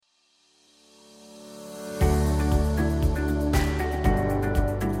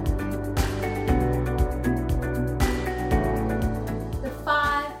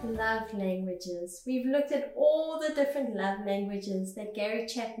languages. We've looked at all the different love languages that Gary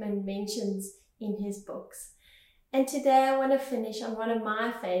Chapman mentions in his books. And today I want to finish on one of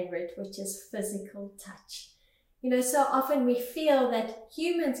my favorite, which is physical touch. You know, so often we feel that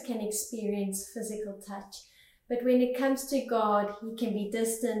humans can experience physical touch, but when it comes to God, he can be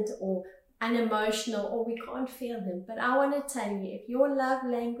distant or unemotional, or we can't feel him. But I want to tell you, if your love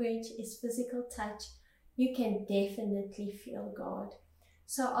language is physical touch, you can definitely feel God.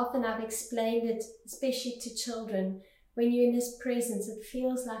 So often I've explained it, especially to children, when you're in his presence, it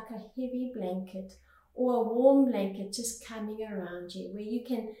feels like a heavy blanket or a warm blanket just coming around you, where you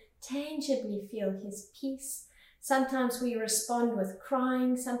can tangibly feel his peace. Sometimes we respond with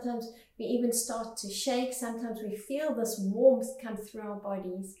crying, sometimes we even start to shake, sometimes we feel this warmth come through our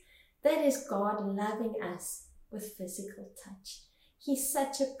bodies. That is God loving us with physical touch. He's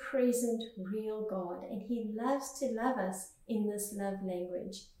such a present, real God, and he loves to love us in this love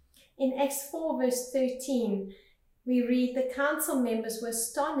language. In Acts 4 verse 13, we read, the council members were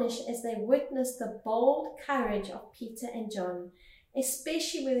astonished as they witnessed the bold courage of Peter and John,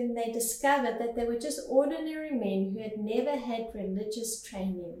 especially when they discovered that they were just ordinary men who had never had religious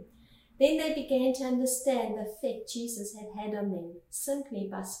training. Then they began to understand the effect Jesus had had on them simply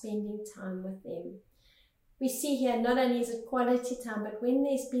by spending time with them. We see here not only is it quality time, but when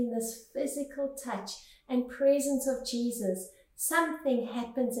there's been this physical touch and presence of Jesus, something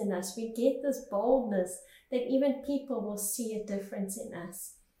happens in us. We get this boldness that even people will see a difference in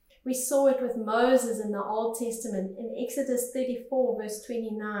us. We saw it with Moses in the Old Testament. In Exodus 34 verse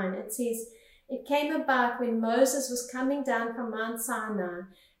 29, it says, it came about when Moses was coming down from Mount Sinai,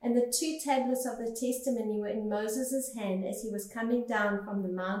 and the 2 tablets of the testimony were in Moses' hand as he was coming down from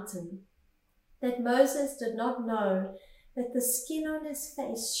the mountain, that Moses did not know that the skin on his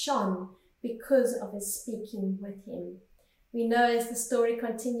face shone because of his speaking with him. We know as the story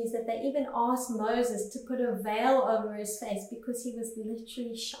continues that they even asked Moses to put a veil over his face because he was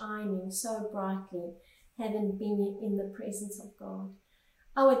literally shining so brightly, having been in the presence of God.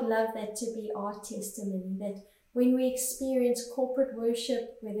 I would love that to be our testimony, that when we experience corporate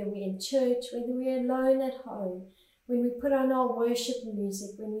worship, whether we're in church, whether we're alone at home, when we put on our worship music,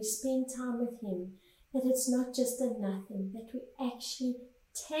 when we spend time with him, that it's not just a nothing, that we actually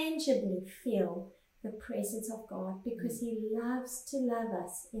tangibly feel the presence of God, because he loves to love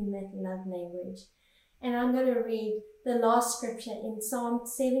us in that love language. And I'm going to read the last scripture in Psalm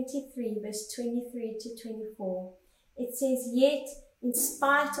 73 verse 23 to 24. It says, yet in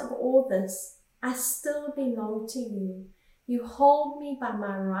spite of all this, I still belong to you. You hold me by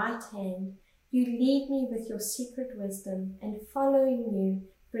my right hand. You lead me with your secret wisdom, and following you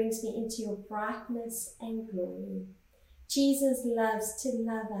brings me into your brightness and glory. Jesus loves to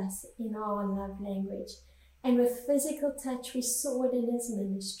love us in our love language. And with physical touch, we saw it in his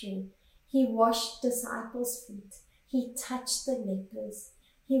ministry. He washed disciples' feet. He touched the lepers.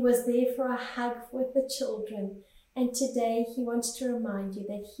 He was there for a hug with the children. And today he wants to remind you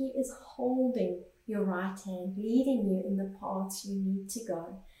that he is holding your right hand, leading you in the paths you need to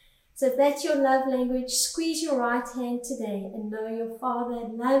go. So if that's your love language, squeeze your right hand today and know your Father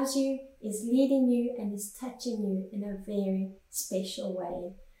loves you, is leading you, and is touching you in a very special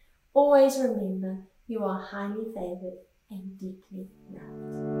way. Always remember, you are highly favored and deeply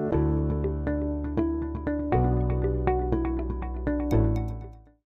loved.